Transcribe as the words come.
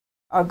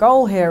Our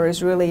goal here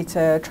is really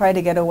to try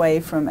to get away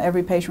from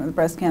every patient with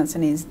breast cancer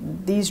needs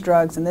these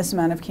drugs and this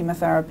amount of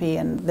chemotherapy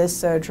and this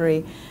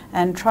surgery,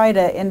 and try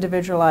to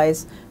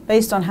individualize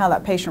based on how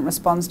that patient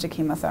responds to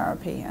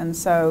chemotherapy. And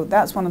so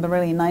that's one of the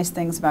really nice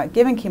things about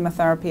giving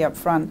chemotherapy up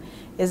front,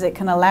 is it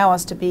can allow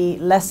us to be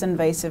less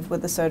invasive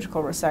with the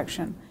surgical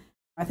resection.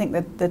 I think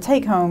that the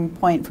take-home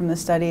point from the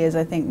study is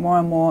I think more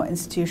and more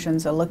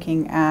institutions are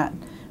looking at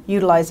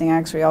utilizing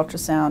X-ray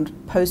ultrasound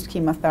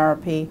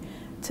post-chemotherapy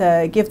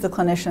to give the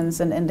clinicians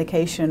an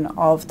indication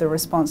of the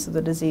response to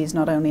the disease,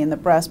 not only in the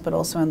breast but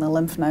also in the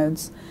lymph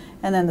nodes.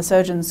 And then the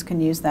surgeons can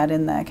use that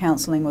in their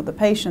counseling with the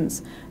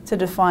patients to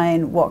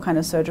define what kind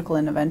of surgical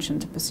intervention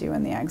to pursue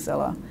in the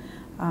axilla.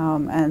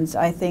 And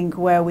I think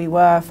where we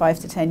were 5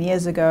 to 10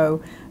 years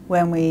ago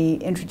when we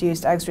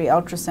introduced X-ray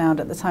ultrasound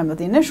at the time of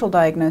the initial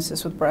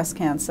diagnosis with breast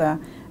cancer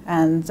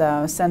and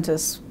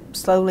centers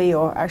slowly,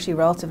 or actually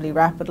relatively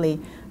rapidly,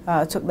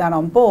 took that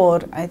on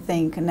board, I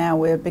think now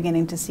we're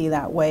beginning to see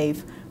that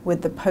wave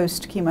with the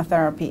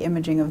post-chemotherapy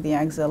imaging of the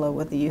axilla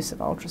with the use of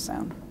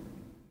ultrasound.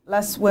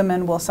 Less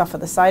women will suffer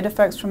the side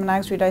effects from an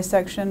X-ray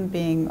dissection,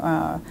 being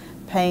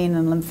pain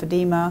and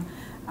lymphedema.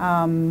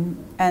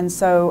 And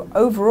so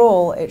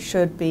overall it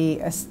should be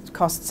a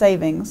cost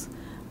savings.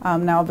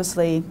 Now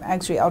obviously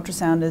X-ray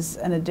ultrasound is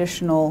an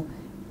additional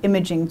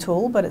imaging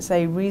tool, but it's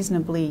a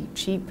reasonably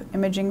cheap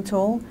imaging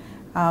tool.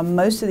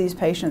 Most of these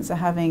patients are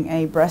having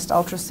a breast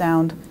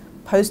ultrasound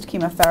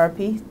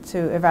post-chemotherapy to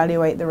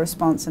evaluate the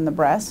response in the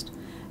breast,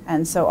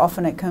 and so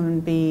often it can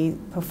be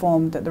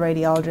performed that the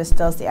radiologist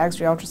does the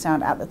X-ray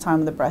ultrasound at the time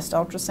of the breast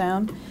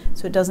ultrasound,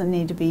 so it doesn't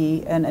need to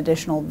be an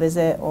additional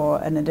visit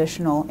or an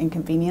additional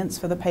inconvenience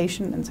for the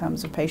patient in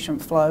terms of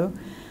patient flow.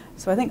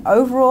 So I think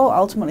overall,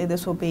 ultimately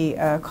this will be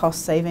a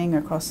cost saving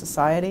across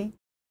society.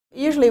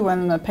 Usually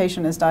when a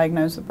patient is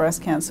diagnosed with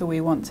breast cancer, we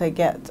want to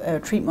get a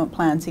treatment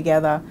plan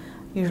together,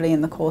 usually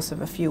in the course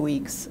of a few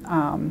weeks.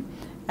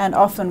 And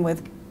often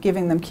with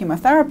giving them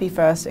chemotherapy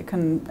first, it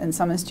can, in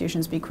some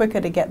institutions, be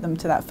quicker to get them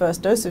to that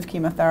first dose of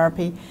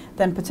chemotherapy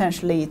than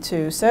potentially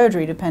to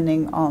surgery,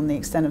 depending on the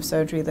extent of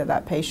surgery that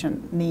that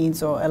patient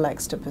needs or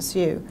elects to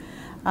pursue.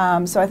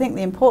 So I think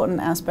the important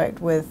aspect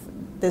with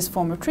this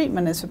form of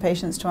treatment is for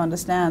patients to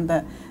understand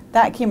that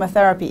that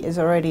chemotherapy is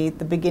already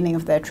the beginning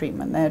of their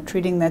treatment. They're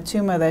treating their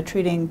tumor, they're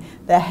treating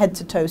their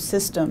head-to-toe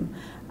system.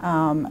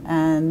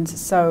 And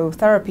so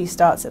therapy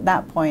starts at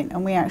that point,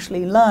 and we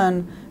actually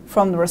learn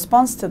from the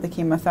response to the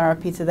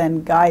chemotherapy to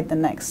then guide the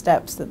next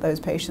steps that those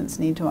patients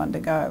need to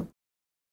undergo.